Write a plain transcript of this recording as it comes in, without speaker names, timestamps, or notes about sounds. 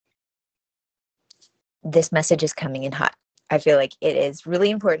this message is coming in hot. I feel like it is really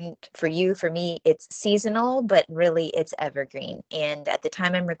important for you. For me, it's seasonal, but really it's evergreen. And at the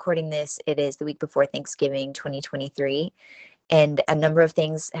time I'm recording this, it is the week before Thanksgiving 2023. And a number of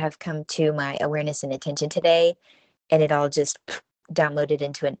things have come to my awareness and attention today. And it all just downloaded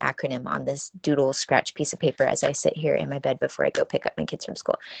into an acronym on this doodle scratch piece of paper as I sit here in my bed before I go pick up my kids from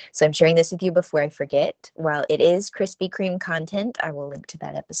school. So I'm sharing this with you before I forget. While it is Krispy Kreme content, I will link to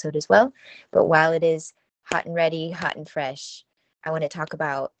that episode as well. But while it is hot and ready, hot and fresh, I want to talk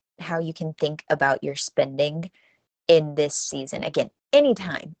about how you can think about your spending in this season. Again,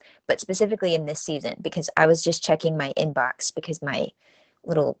 anytime, but specifically in this season, because I was just checking my inbox because my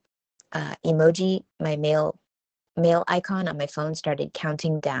little emoji, my mail icon on my phone started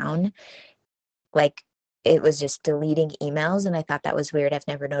counting down, like it was just deleting emails, and I thought that was weird. I've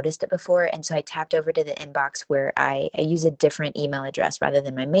never noticed it before. And so I tapped over to the inbox where I use a different email address rather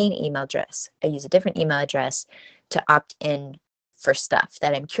than my main email address. I use a different email address to opt in for stuff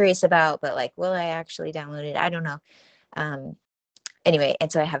that I'm curious about, but like, will I actually download it? I don't know. Um, anyway,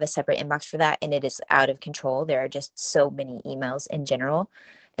 and so I have a separate inbox for that, and it is out of control. There are just so many emails in general.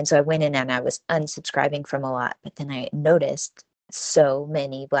 And so I went in and I was unsubscribing from a lot, but then I noticed so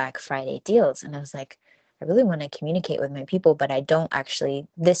many Black Friday deals, and I was like, I really want to communicate with my people, but I don't actually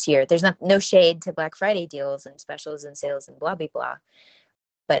this year. There's no shade to Black Friday deals and specials and sales and blah blah blah,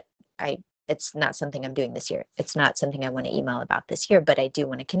 but it's not something I'm doing this year. It's not something I want to email about this year, but I do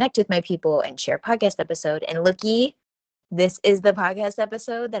want to connect with my people and share a podcast episode. And looky, this is the podcast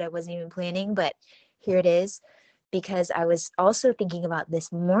episode that I wasn't even planning, but here it is, because I was also thinking about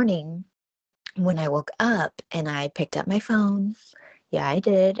this morning when I woke up and I picked up my phone. Yeah, I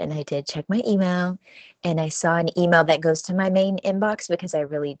did. And I did check my email, and I saw an email that goes to my main inbox because I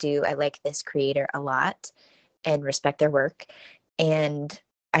really do. I like this creator a lot and respect their work. And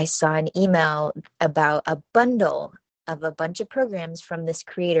I saw an email about a bundle of a bunch of programs from this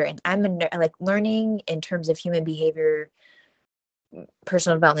creator. And I'm like learning in terms of human behavior,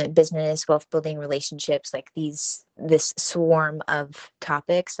 personal development, business, wealth building, relationships, like this swarm of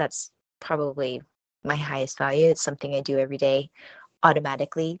topics. That's probably my highest value. It's something I do every day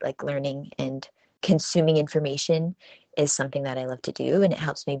automatically, like learning and consuming information is something that I love to do, and it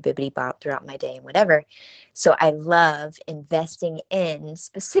helps me bibbity bop throughout my day and whatever. So I love investing in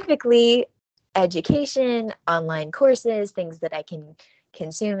specifically education, online courses, things that I can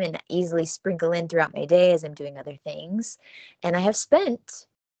consume and easily sprinkle in throughout my day as I'm doing other things. And I have spent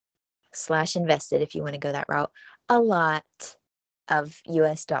slash invested, if you want to go that route, a lot of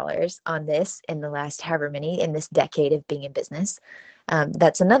US dollars on this in the last however many in this decade of being in business.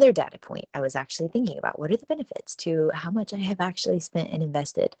 That's another data point I was actually thinking about. What are the benefits to how much I have actually spent and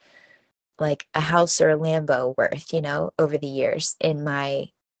invested, like a house or a Lambo worth, over the years in my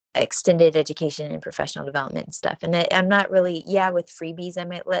extended education and professional development and stuff. And I'm not really, with freebies, I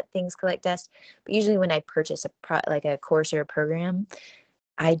might let things collect dust. But usually when I purchase like a course or a program,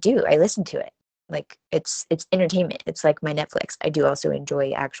 I listen to it. Like it's entertainment. It's like my Netflix. I do also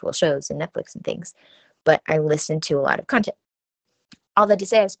enjoy actual shows and Netflix and things, but I listen to a lot of content. All that to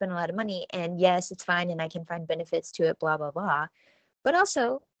say, I've spent a lot of money, and yes, it's fine and I can find benefits to it, blah, blah, blah. But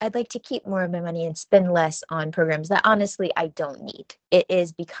also, I'd like to keep more of my money and spend less on programs that honestly I don't need. It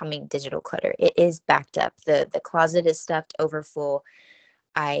is becoming digital clutter. It is backed up. The closet is stuffed over full.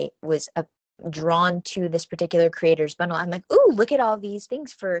 I was drawn to this particular creator's bundle. I'm like, ooh, look at all these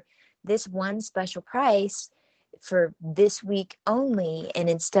things for this one special price for this week only. And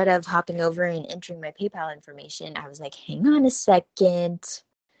instead of hopping over and entering my PayPal information, I was like, hang on a second.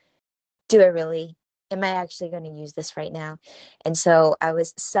 Do I really? Am I actually going to use this right now? And so I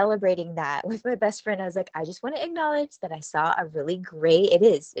was celebrating that with my best friend. I was like, I just want to acknowledge that I saw a really great, it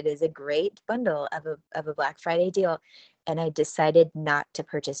is a great bundle of a Black Friday deal. And I decided not to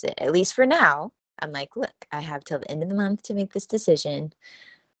purchase it, at least for now. I'm like, look, I have till the end of the month to make this decision.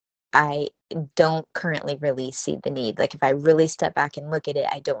 I don't currently really see the need. Like if I really step back and look at it,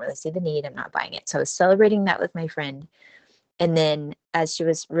 I don't really see the need. I'm not buying it. So I was celebrating that with my friend. And then as she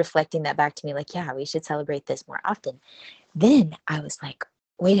was reflecting that back to me, like, yeah, we should celebrate this more often. Then I was like,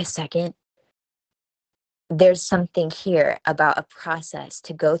 wait a second. There's something here about a process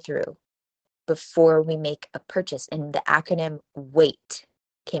to go through before we make a purchase. And the acronym WAIT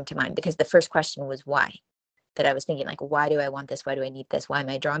came to mind because the first question was why. That I was thinking, like, why do I want this? Why do I need this? Why am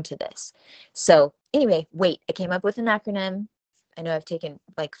I drawn to this? So anyway, WAIT. I came up with an acronym. I know I've taken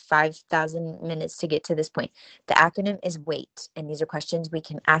like 5,000 minutes to get to this point. The acronym is WAIT, and these are questions we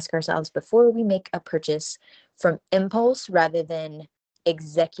can ask ourselves before we make a purchase from impulse rather than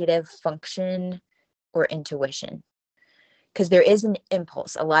executive function or intuition. because there is an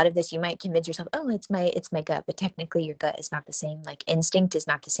impulse. A lot of this, you might convince yourself, oh, it's my gut, but technically your gut is not the same. Like instinct is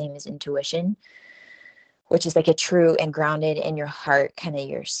not the same as intuition, which is like a true and grounded in your heart, kind of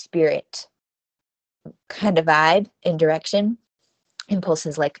your spirit kind of vibe and direction. Impulse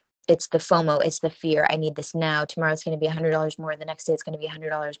is like, it's the FOMO, it's the fear. I need this now. Tomorrow it's going to be $100 more. The next day it's going to be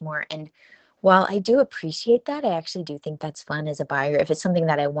 $100 more. And while I do appreciate that, I actually do think that's fun as a buyer. If it's something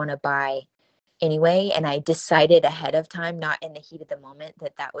that I want to buy anyway, and I decided ahead of time, not in the heat of the moment,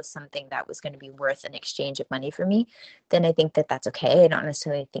 that that was something that was going to be worth an exchange of money for me, then I think that that's okay. I don't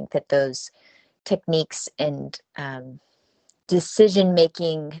necessarily think that those techniques and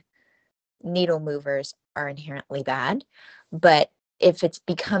decision-making needle movers are inherently bad. But if it's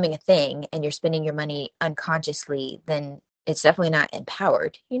becoming a thing and you're spending your money unconsciously, then it's definitely not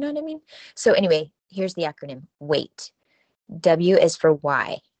empowered. You know what I mean? So anyway, here's the acronym WAIT. W is for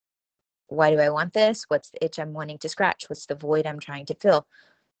why. Why do I want this? What's the itch I'm wanting to scratch? What's the void I'm trying to fill?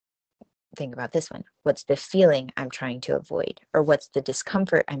 Think about this one. What's the feeling I'm trying to avoid? Or what's the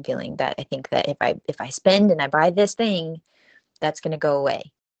discomfort I'm feeling that I think that if I spend and I buy this thing, that's going to go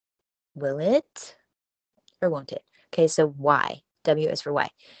away. Will it or won't it? Okay, so why? W is for why.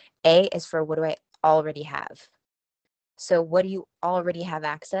 A is for what do I already have? So what do you already have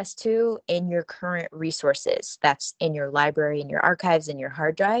access to in your current resources? That's in your library, in your archives, in your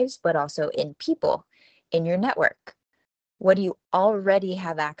hard drives, but also in people, in your network. What do you already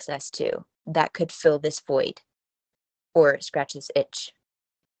have access to that could fill this void or scratch this itch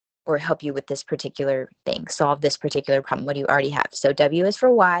or help you with this particular thing, solve this particular problem? What do you already have? So W is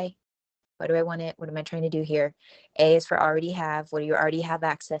for why. Why do I want it? What am I trying to do here? A is for already have. What do you already have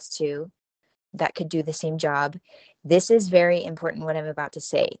access to that could do the same job? This is very important, what I'm about to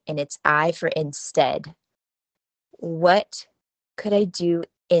say. And it's I for instead. What could I do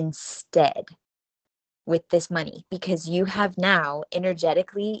instead with this money? Because you have now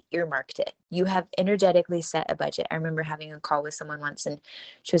energetically earmarked it. You have energetically set a budget. I remember having a call with someone once, and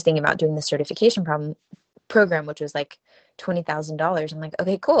she was thinking about doing the certification program, which was like $20,000. I'm like,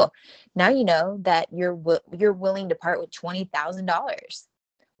 okay, cool. Now you know that you're willing to part with $20,000.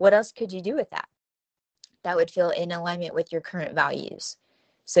 What else could you do with that? That would feel in alignment with your current values.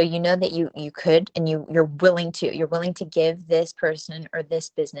 So you know that you could, and you're willing to give this person or this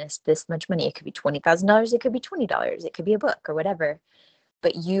business this much money. It could be $20,000, it could be $20, it could be a book or whatever.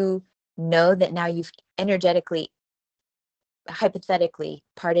 But you know that now you've energetically, hypothetically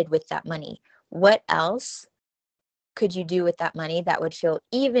parted with that money. What else could you do with that money that would feel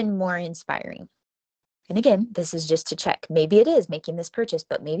even more inspiring? And again, this is just to check. Maybe it is making this purchase,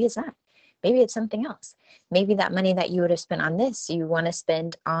 but maybe it's not. Maybe it's something else. Maybe that money that you would have spent on this, you want to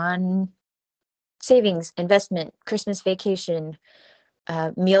spend on savings, investment, Christmas vacation,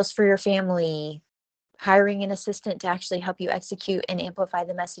 meals for your family, hiring an assistant to actually help you execute and amplify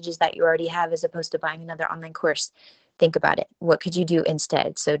the messages that you already have, as opposed to buying another online course. Think about it. What could you do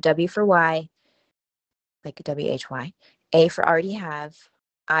instead? So W for why, like WHY, A for already have,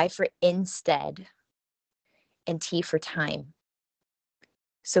 I for instead, and T for time.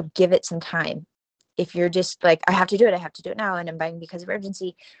 So give it some time. If you're just like, I have to do it now, and I'm buying because of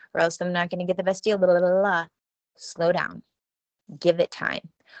urgency, or else I'm not going to get the best deal, blah, blah, blah, blah. Slow down. Give it time.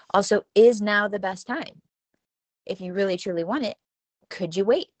 Also, is now the best time? If you really truly want it, could you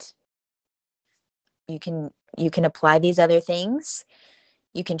wait? You can apply these other things.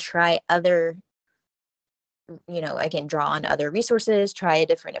 You can try other, again, draw on other resources, try a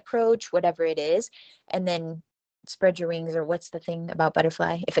different approach, whatever it is, and then spread your wings. Or what's the thing about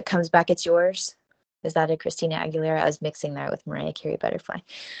butterfly? If it comes back, it's yours. Is that a Christina Aguilera? I was mixing that with Mariah Carey Butterfly.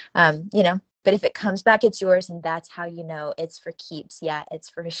 But if it comes back, it's yours, and that's how you know it's for keeps. Yeah, it's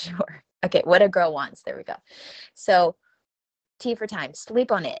for sure. Okay, what a girl wants. There we go. So T for time.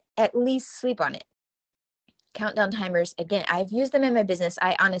 Sleep on it. At least sleep on it. Countdown timers. Again, I've used them in my business.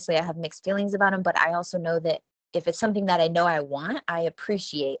 I have mixed feelings about them, but I also know that if it's something that I know I want, I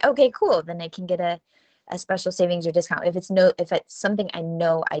appreciate. Okay, cool. Then I can get a special savings or discount. If it's something I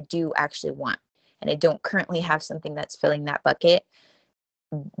know I do actually want, and I don't currently have something that's filling that bucket,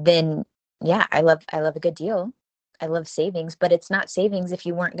 then yeah, I love a good deal. I love savings, but it's not savings if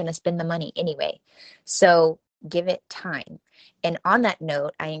you weren't going to spend the money anyway. So give it time. And on that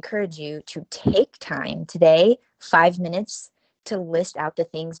note, I encourage you to take time today, 5 minutes, to list out the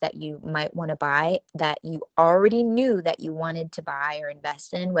things that you might want to buy that you already knew that you wanted to buy or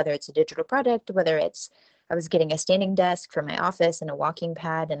invest in, whether it's a digital product, whether it's, I was getting a standing desk for my office and a walking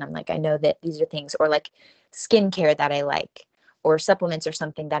pad, and I'm like, I know that these are things, or like skincare that I like, or supplements or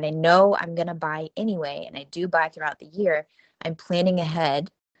something that I know I'm going to buy anyway, and I do buy throughout the year. I'm planning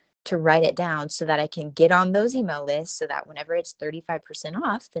ahead to write it down so that I can get on those email lists so that whenever it's 35%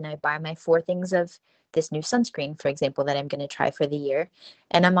 off, then I buy my 4 things of this new sunscreen, for example, that I'm going to try for the year,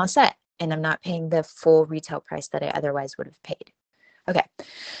 and I'm all set. And I'm not paying the full retail price that I otherwise would have paid. Okay.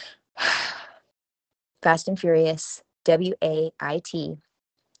 Fast and Furious, W.A.I.T.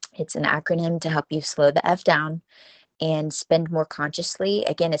 It's an acronym to help you slow the F down and spend more consciously.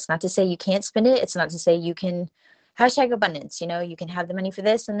 Again, it's not to say you can't spend it. It's not to say you can hashtag abundance. You can have the money for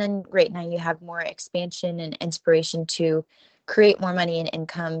this, and then great, now you have more expansion and inspiration to create more money and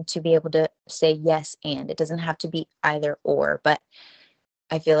income to be able to say yes. And it doesn't have to be either or, but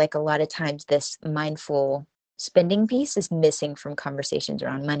I feel like a lot of times this mindful spending piece is missing from conversations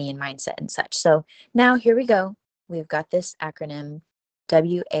around money and mindset and such. So now here we go. We've got this acronym,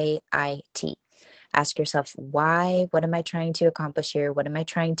 W.A.I.T. Ask yourself, why? What am I trying to accomplish here? What am I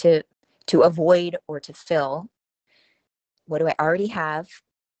trying to avoid or to fill? What do I already have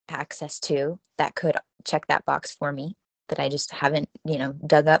access to that could check that box for me that I just haven't,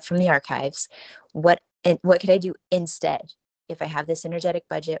 dug up from the archives? What could I do instead? If I have this energetic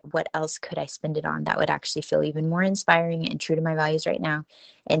budget, what else could I spend it on that would actually feel even more inspiring and true to my values right now?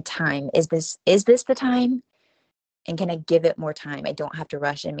 And time. Is this the time? And can I give it more time? I don't have to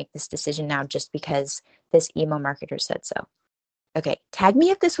rush and make this decision now just because this email marketer said so. Okay, tag me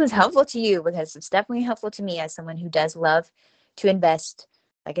if this was helpful to you, because it's definitely helpful to me as someone who does love to invest,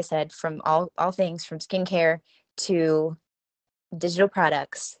 like I said, from all things from skincare to digital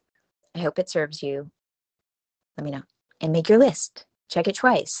products. I hope it serves you. Let me know. And make your list. Check it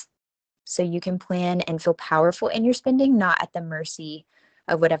twice so you can plan and feel powerful in your spending, not at the mercy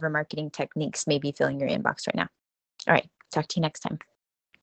of whatever marketing techniques may be filling your inbox right now. All right, talk to you next time.